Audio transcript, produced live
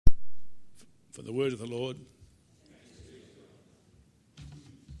for the word of the Lord.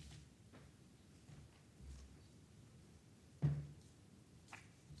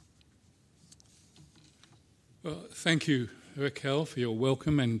 Well, thank you, Raquel, for your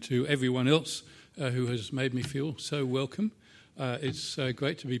welcome, and to everyone else who has made me feel so welcome. It's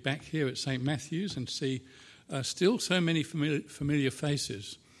great to be back here at St. Matthew's and see still so many familiar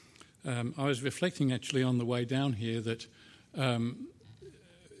faces. I was reflecting actually on the way down here that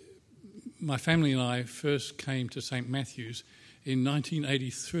my family and I first came to St. Matthew's in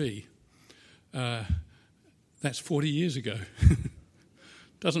 1983. That's 40 years ago.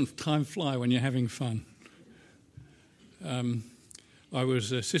 Doesn't time fly when you're having fun? I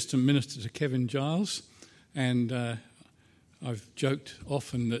was assistant minister to Kevin Giles, and I've joked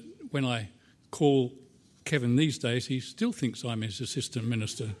often that when I call Kevin these days, he still thinks I'm his assistant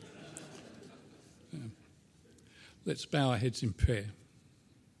minister. Let's bow our heads in prayer.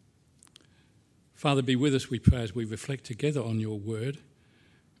 Father, be with us, we pray, as we reflect together on your word.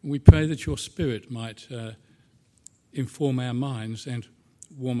 We pray that your Spirit might inform our minds and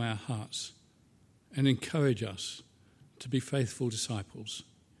warm our hearts and encourage us to be faithful disciples.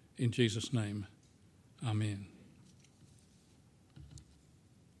 In Jesus' name, amen.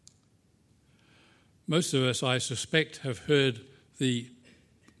 Most of us, I suspect, have heard the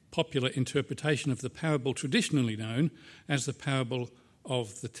popular interpretation of the parable traditionally known as the parable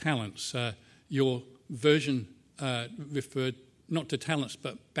of the talents. Your version referred not to talents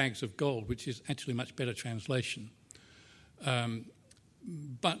but bags of gold, which is actually a much better translation.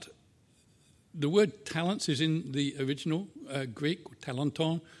 But the word talents is in the original Greek,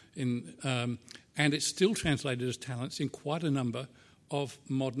 talenton, and it's still translated as talents in quite a number of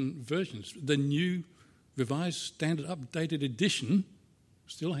modern versions. The new Revised Standard Updated Edition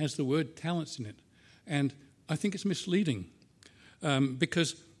still has the word talents in it. And I think it's misleading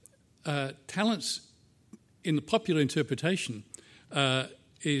because talents in the popular interpretation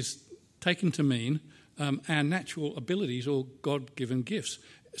is taken to mean our natural abilities or God-given gifts.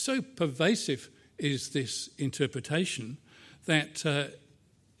 So pervasive is this interpretation that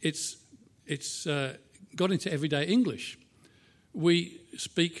it's got into everyday English. We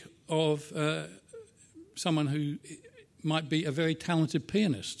speak of someone who might be a very talented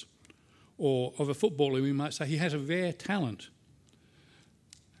pianist, or of a footballer, we might say he has a rare talent.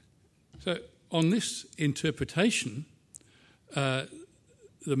 So on this interpretation, the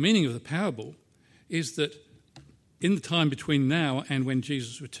meaning of the parable is that in the time between now and when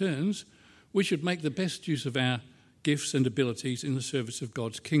Jesus returns, we should make the best use of our gifts and abilities in the service of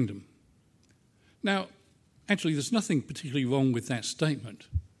God's kingdom. Now, actually, there's nothing particularly wrong with that statement.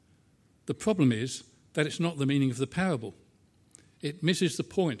 The problem is that it's not the meaning of the parable. It misses the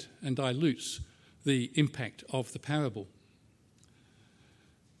point and dilutes the impact of the parable.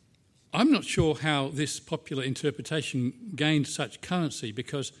 I'm not sure how this popular interpretation gained such currency,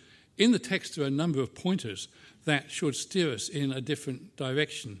 because in the text there are a number of pointers that should steer us in a different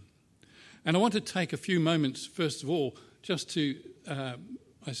direction. And I want to take a few moments, first of all, just to,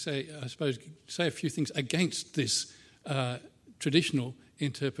 say a few things against this traditional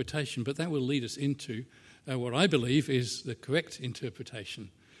interpretation, but that will lead us into what I believe is the correct interpretation.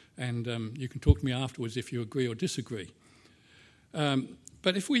 And you can talk to me afterwards if you agree or disagree.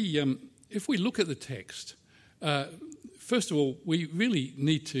 But if we look at the text, first of all, we really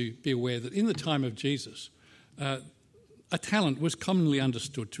need to be aware that in the time of Jesus, a talent was commonly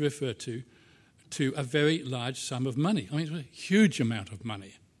understood to refer to a very large sum of money. I mean, it was a huge amount of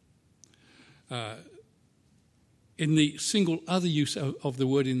money. In the single other use of the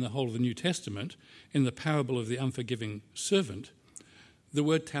word in the whole of the New Testament, in the parable of the unforgiving servant, the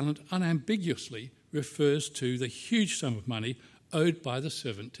word talent unambiguously refers to the huge sum of money owed by the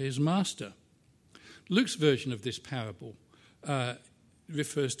servant to his master. Luke's version of this parable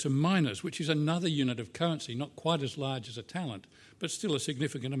refers to minas, which is another unit of currency, not quite as large as a talent, but still a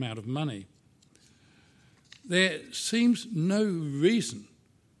significant amount of money. There seems no reason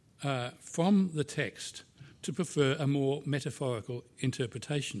from the text to prefer a more metaphorical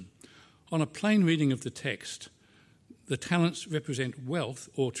interpretation. On a plain reading of the text, the talents represent wealth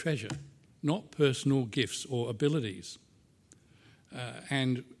or treasure, not personal gifts or abilities.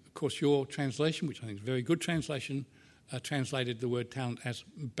 And, of course, your translation, which I think is a very good translation, translated the word talent as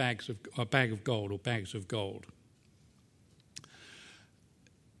a bag of gold or bags of gold.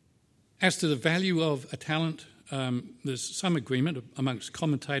 As to the value of a talent, there's some agreement amongst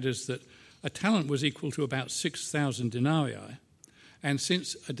commentators that a talent was equal to about 6,000 denarii, and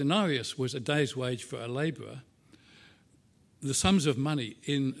since a denarius was a day's wage for a labourer, the sums of money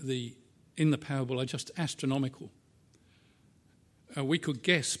in the parable are just astronomical. we could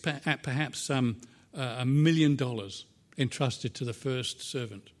guess at perhaps $1 million entrusted to the first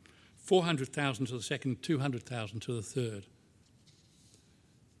servant, 400,000 to the second, 200,000 to the third.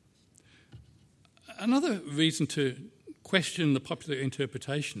 Another reason to question the popular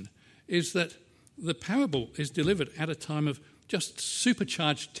interpretation is that the parable is delivered at a time of just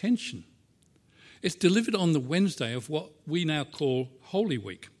supercharged tension. It's delivered on the Wednesday of what we now call Holy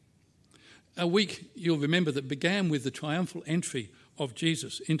Week, a week, you'll remember, that began with the triumphal entry of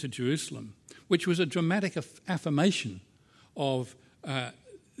Jesus into Jerusalem, which was a dramatic affirmation of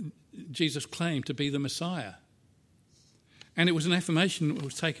Jesus' claim to be the Messiah. And it was an affirmation that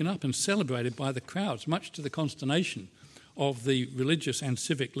was taken up and celebrated by the crowds, much to the consternation of the religious and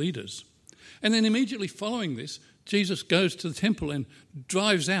civic leaders. And then immediately following this, Jesus goes to the temple and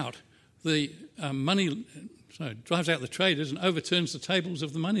drives out the traders and overturns the tables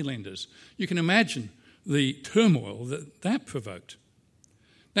of the moneylenders. You can imagine the turmoil that provoked.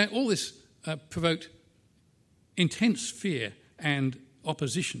 Now, all this provoked intense fear and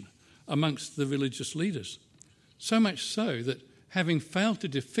opposition amongst the religious leaders. So much so that, having failed to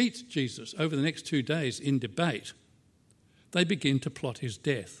defeat Jesus over the next 2 days in debate, they begin to plot his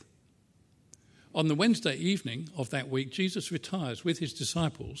death. On the Wednesday evening of that week, Jesus retires with his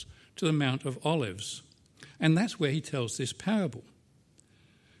disciples to the Mount of Olives, and that's where he tells this parable.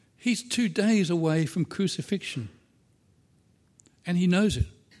 He's 2 days away from crucifixion, and he knows it.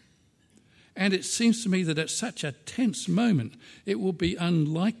 And it seems to me that at such a tense moment, it will be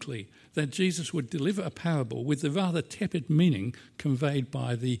unlikely that Jesus would deliver a parable with the rather tepid meaning conveyed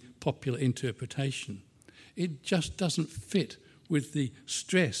by the popular interpretation. It just doesn't fit with the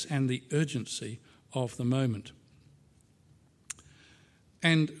stress and the urgency of the moment.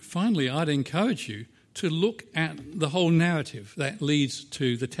 And finally, I'd encourage you to look at the whole narrative that leads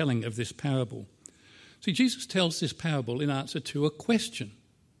to the telling of this parable. See, Jesus tells this parable in answer to a question.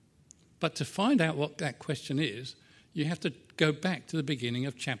 But to find out what that question is, you have to go back to the beginning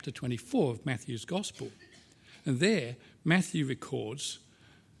of chapter 24 of Matthew's Gospel. And there, Matthew records,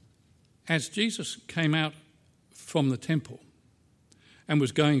 as Jesus came out from the temple and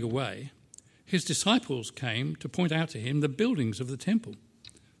was going away, his disciples came to point out to him the buildings of the temple.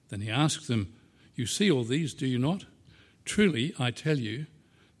 Then he asked them, "You see all these, do you not? Truly, I tell you,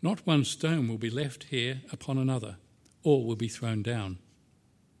 not one stone will be left here upon another. All will be thrown down."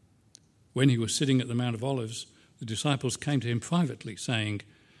 When he was sitting at the Mount of Olives, the disciples came to him privately, saying,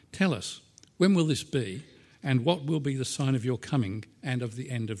 "Tell us, when will this be, and what will be the sign of your coming and of the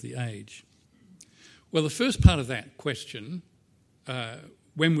end of the age?" Well, the first part of that question,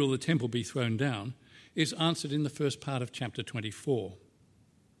 when will the temple be thrown down, is answered in the first part of chapter 24.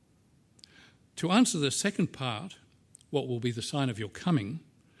 To answer the second part, what will be the sign of your coming,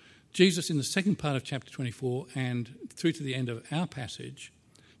 Jesus in the second part of chapter 24 and through to the end of our passage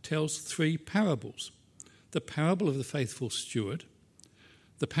tells 3 parables. The parable of the faithful steward,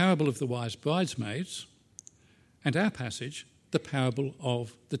 the parable of the wise bridesmaids, and our passage, the parable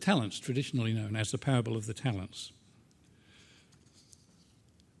of the talents, traditionally known as the parable of the talents.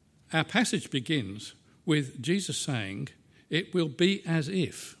 Our passage begins with Jesus saying, "It will be as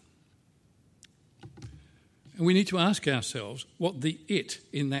if." And we need to ask ourselves what the "it"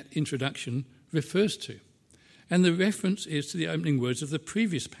 in that introduction refers to. And the reference is to the opening words of the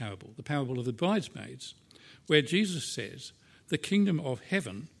previous parable, the parable of the bridesmaids, where Jesus says, "The kingdom of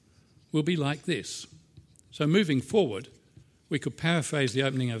heaven will be like this." So moving forward, we could paraphrase the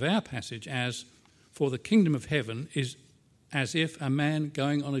opening of our passage as, "For the kingdom of heaven is as if a man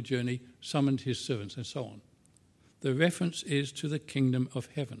going on a journey summoned his servants," and so on. The reference is to the kingdom of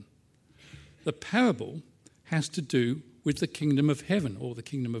heaven. The parable has to do with the kingdom of heaven, or the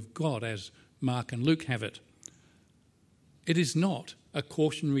kingdom of God, as Mark and Luke have it. It is not a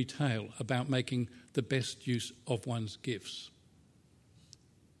cautionary tale about making the best use of one's gifts.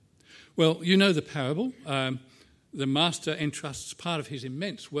 Well, you know the parable. The master entrusts part of his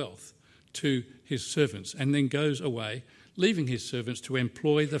immense wealth to his servants and then goes away, leaving his servants to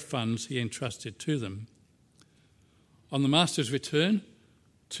employ the funds he entrusted to them. On the master's return,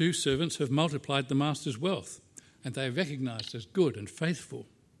 2 servants have multiplied the master's wealth, and they are recognised as good and faithful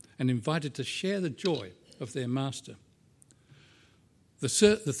and invited to share the joy of their master. The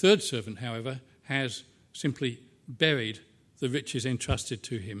third servant, however, has simply buried the riches entrusted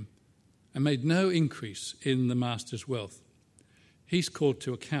to him and made no increase in the master's wealth. He's called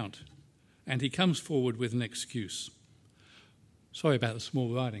to account, and he comes forward with an excuse. Sorry about the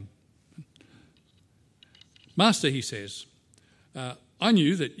small writing. "Master," he says, "I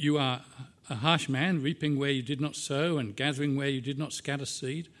knew that you are a harsh man, reaping where you did not sow and gathering where you did not scatter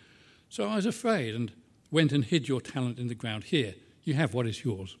seed. So I was afraid and went and hid your talent in the ground. Here, You have what is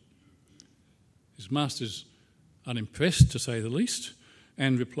yours. His master's unimpressed, to say the least,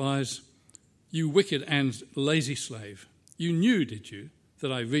 and replies, "You wicked and lazy slave, you knew, did you,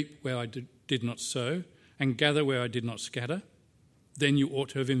 that I reap where I did not sow and gather where I did not scatter? Then you ought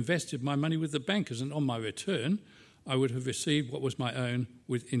to have invested my money with the bankers, and on my return I would have received what was my own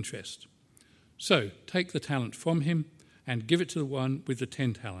with interest. So take the talent from him and give it to the one with the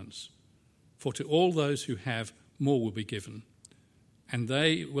 10 talents. For to all those who have, more will be given, and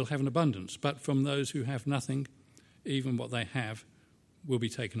they will have an abundance. But from those who have nothing, even what they have will be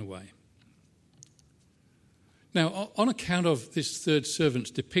taken away." Now, on account of this third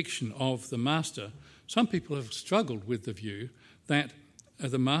servant's depiction of the master, some people have struggled with the view that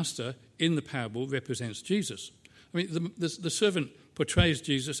the master in the parable represents Jesus. I mean, the servant portrays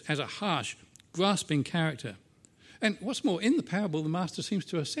Jesus as a harsh, grasping character. And what's more, in the parable, the master seems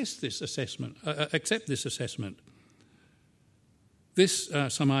to accept this assessment. This,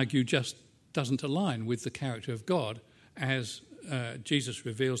 some argue, just doesn't align with the character of God as Jesus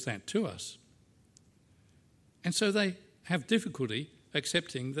reveals that to us. And so they have difficulty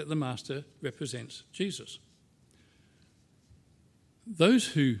accepting that the master represents Jesus. Those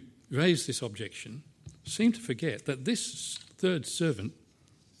who raise this objection seem to forget that this third servant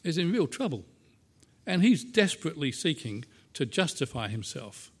is in real trouble, and he's desperately seeking to justify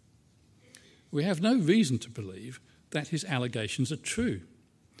himself. We have no reason to believe that his allegations are true.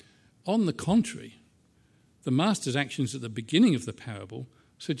 On the contrary, the master's actions at the beginning of the parable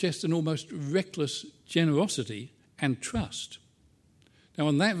suggest an almost reckless generosity and trust. Now,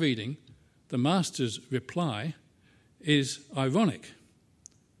 on that reading, the master's reply is ironic.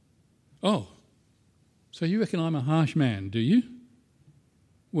 "Oh, so you reckon I'm a harsh man, do you?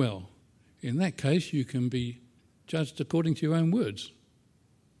 Well, in that case, you can be judged according to your own words."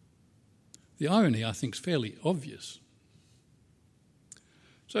 The irony, I think, is fairly obvious.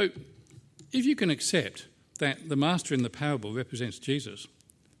 So, if you can accept that the master in the parable represents Jesus,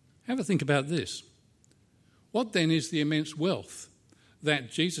 have a think about this. What then is the immense wealth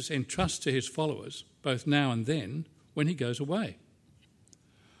that Jesus entrusts to his followers, both now and then, when he goes away?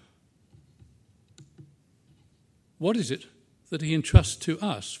 What is it that he entrusts to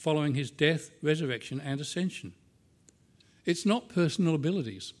us following his death, resurrection, and ascension? It's not personal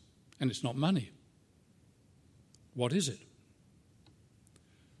abilities, and it's not money. What is it?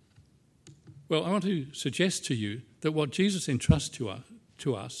 Well, I want to suggest to you that what Jesus entrusts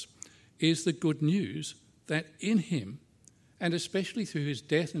to us is the good news that in him, and especially through his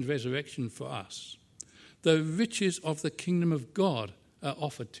death and resurrection for us, the riches of the kingdom of God are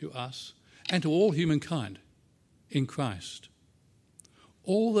offered to us and to all humankind in Christ.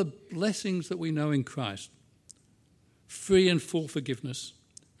 All the blessings that we know in Christ, free and full forgiveness,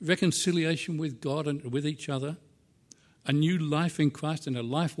 reconciliation with God and with each other, a new life in Christ, and a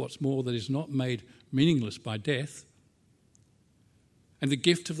life, what's more, that is not made meaningless by death, and the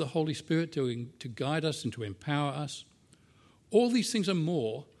gift of the Holy Spirit to guide us and to empower us. All these things and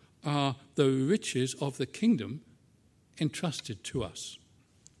more are the riches of the kingdom entrusted to us,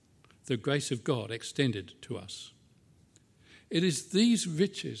 the grace of God extended to us. It is these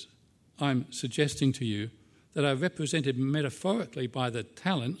riches I'm suggesting to you that are represented metaphorically by the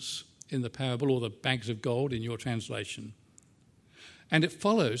talents in the parable, or the bags of gold in your translation. And it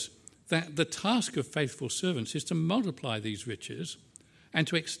follows that the task of faithful servants is to multiply these riches and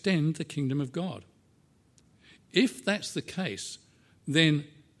to extend the kingdom of God. If that's the case, then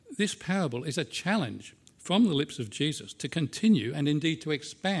this parable is a challenge from the lips of Jesus to continue and indeed to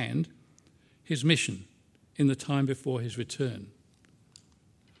expand his mission in the time before his return.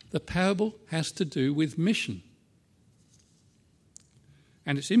 The parable has to do with mission.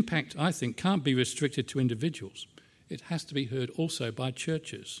 And its impact, I think, can't be restricted to individuals. It has to be heard also by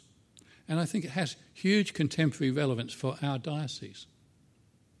churches. And I think it has huge contemporary relevance for our diocese.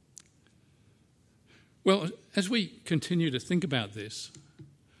 Well, as we continue to think about this,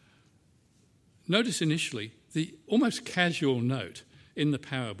 notice initially the almost casual note in the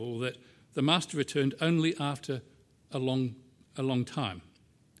parable that the master returned only after a long time.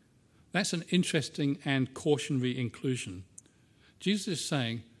 That's an interesting and cautionary inclusion. Jesus is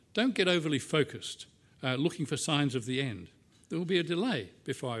saying, don't get overly focused, looking for signs of the end. There will be a delay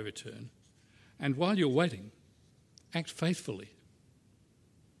before I return. And while you're waiting, act faithfully.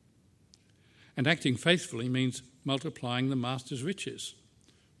 And acting faithfully means multiplying the master's riches,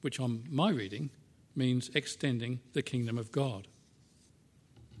 which on my reading means extending the kingdom of God.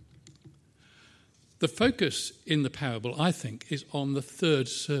 The focus in the parable, I think, is on the third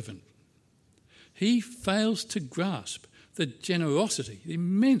servant. He fails to grasp the generosity, the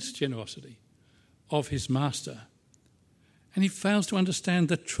immense generosity of his master. And he fails to understand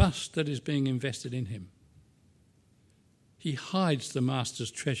the trust that is being invested in him. He hides the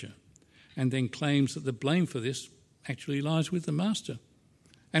master's treasure and then claims that the blame for this actually lies with the master,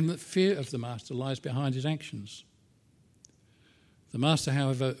 and that fear of the master lies behind his actions. The master,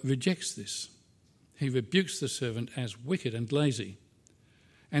 however, rejects this. He rebukes the servant as wicked and lazy,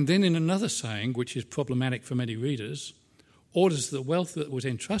 and then in another saying, which is problematic for many readers, orders the wealth that was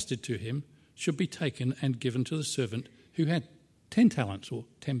entrusted to him should be taken and given to the servant who had 10 talents or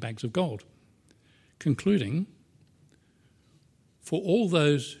 10 bags of gold, concluding, to all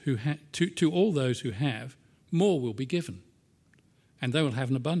those who have, more will be given, and they will have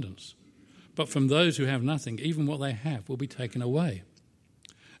an abundance. But from those who have nothing, even what they have will be taken away.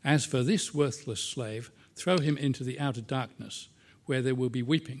 As for this worthless slave, throw him into the outer darkness, where there will be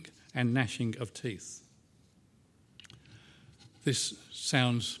weeping and gnashing of teeth. This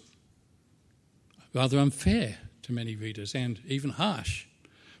sounds rather unfair to many readers and even harsh.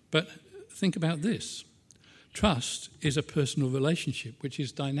 But think about this. Trust is a personal relationship which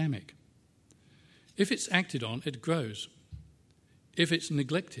is dynamic. If it's acted on, it grows. If it's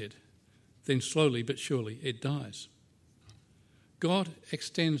neglected, then slowly but surely it dies. God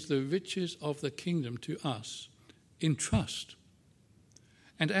extends the riches of the kingdom to us in trust.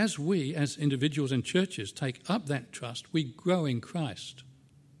 And as we, as individuals and churches, take up that trust, we grow in Christ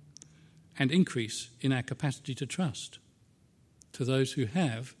and increase in our capacity to trust. To those who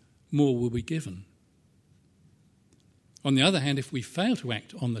have, more will be given. On the other hand, if we fail to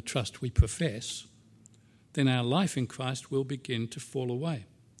act on the trust we profess, then our life in Christ will begin to fall away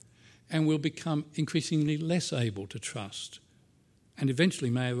and we'll become increasingly less able to trust, and eventually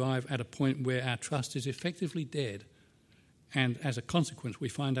may arrive at a point where our trust is effectively dead, and as a consequence we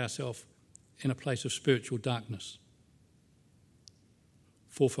find ourselves in a place of spiritual darkness.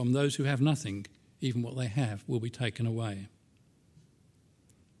 For from those who have nothing, even what they have will be taken away.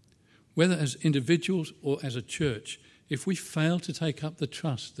 Whether as individuals or as a church, if we fail to take up the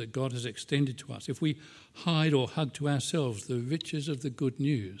trust that God has extended to us, if we hide or hug to ourselves the riches of the good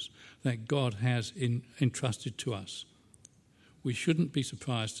news that God has entrusted to us, we shouldn't be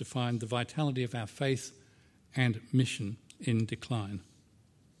surprised to find the vitality of our faith and mission in decline.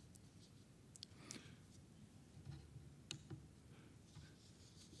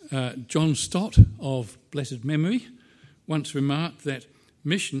 John Stott, of blessed memory, once remarked that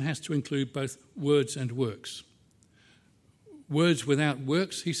mission has to include both words and works. Words without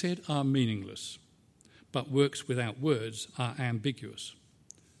works, he said, are meaningless, but works without words are ambiguous.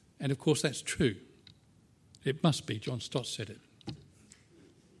 And of course that's true. It must be. John Stott said it.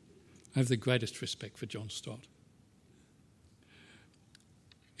 I have the greatest respect for John Stott.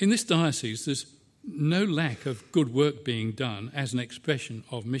 In this diocese, there's no lack of good work being done as an expression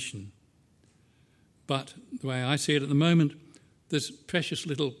of mission. But the way I see it at the moment, there's precious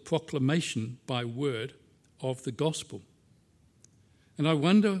little proclamation by word of the gospel. And I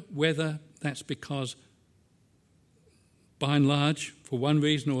wonder whether that's because, by and large, for one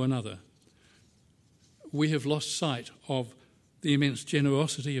reason or another, we have lost sight of the immense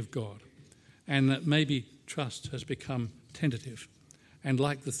generosity of God, and that maybe trust has become tentative. And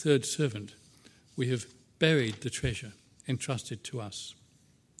like the third servant, we have buried the treasure entrusted to us.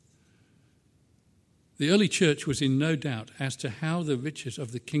 The early church was in no doubt as to how the riches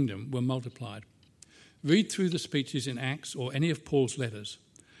of the kingdom were multiplied. Read through the speeches in Acts or any of Paul's letters,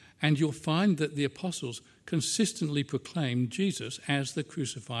 and you'll find that the apostles consistently proclaimed Jesus as the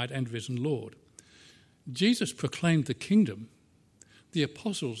crucified and risen Lord. Jesus proclaimed the kingdom. The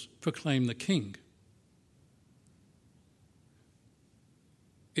apostles proclaimed the king.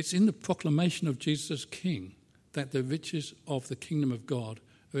 It's in the proclamation of Jesus as king that the riches of the kingdom of God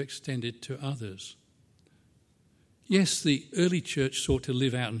are extended to others. Yes, the early church sought to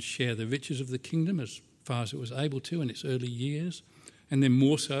live out and share the riches of the kingdom as far as it was able to in its early years, and then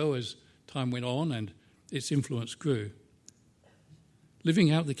more so as time went on and its influence grew.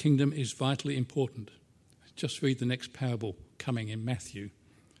 Living out the kingdom is vitally important. Just read the next parable coming in Matthew.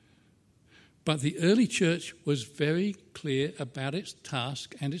 But the early church was very clear about its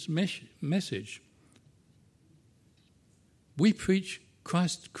task and its message. We preach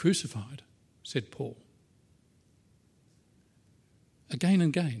Christ crucified, said Paul. Again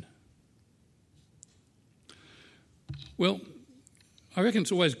and again. Well, I reckon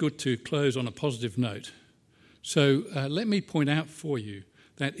it's always good to close on a positive note. So let me point out for you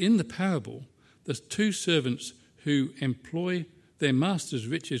that in the parable, the two servants who employ their master's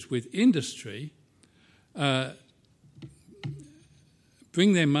riches with industry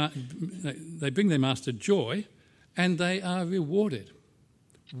bring their master joy, and they are rewarded.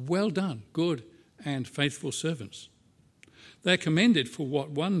 Well done, good and faithful servants. They're commended for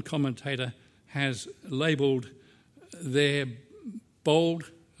what one commentator has labelled their boldly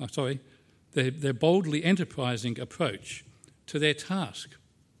enterprising approach to their task.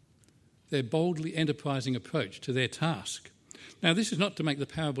 Their boldly enterprising approach to their task. Now, this is not to make the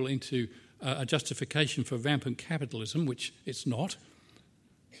parable into a justification for rampant capitalism, which it's not.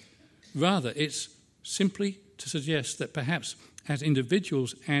 Rather, it's simply to suggest that perhaps as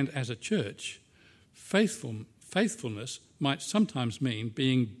individuals and as a church, faithfulness might sometimes mean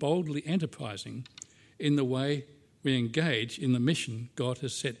being boldly enterprising in the way we engage in the mission God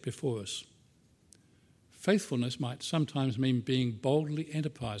has set before us. Faithfulness might sometimes mean being boldly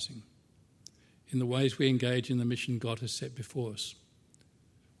enterprising in the ways we engage in the mission God has set before us.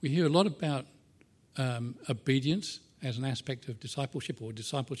 We hear a lot about obedience as an aspect of discipleship, or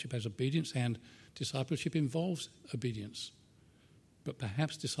discipleship as obedience, and discipleship involves obedience. But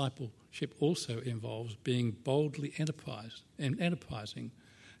perhaps discipleship also involves being boldly enterprising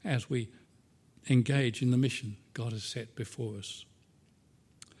as we engage in the mission God has set before us.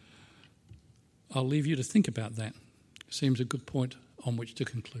 I'll leave you to think about that. Seems a good point on which to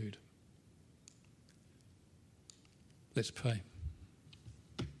conclude. Let's pray.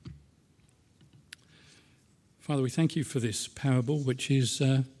 Father, we thank you for this parable, which is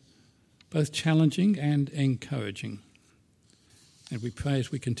both challenging and encouraging. And we pray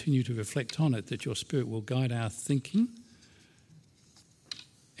as we continue to reflect on it that your Spirit will guide our thinking,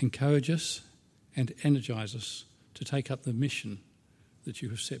 encourage us, and energise us to take up the mission that you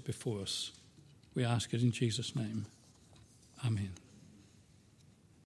have set before us. We ask it in Jesus' name. Amen.